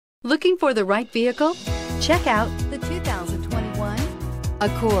Looking for the right vehicle? Check out the 2021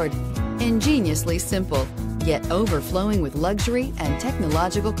 Accord. Ingeniously simple, yet overflowing with luxury and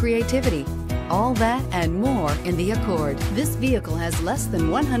technological creativity. All that and more in the Accord. This vehicle has less than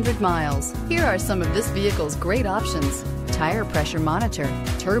 100 miles. Here are some of this vehicle's great options: tire pressure monitor,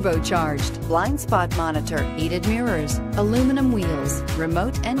 turbocharged, blind spot monitor, heated mirrors, aluminum wheels,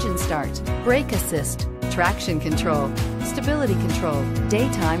 remote engine start, brake assist, traction control, stability control,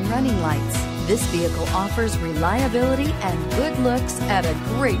 daytime running lights. This vehicle offers reliability and good looks at a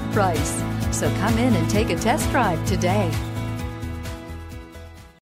great price. So come in and take a test drive today.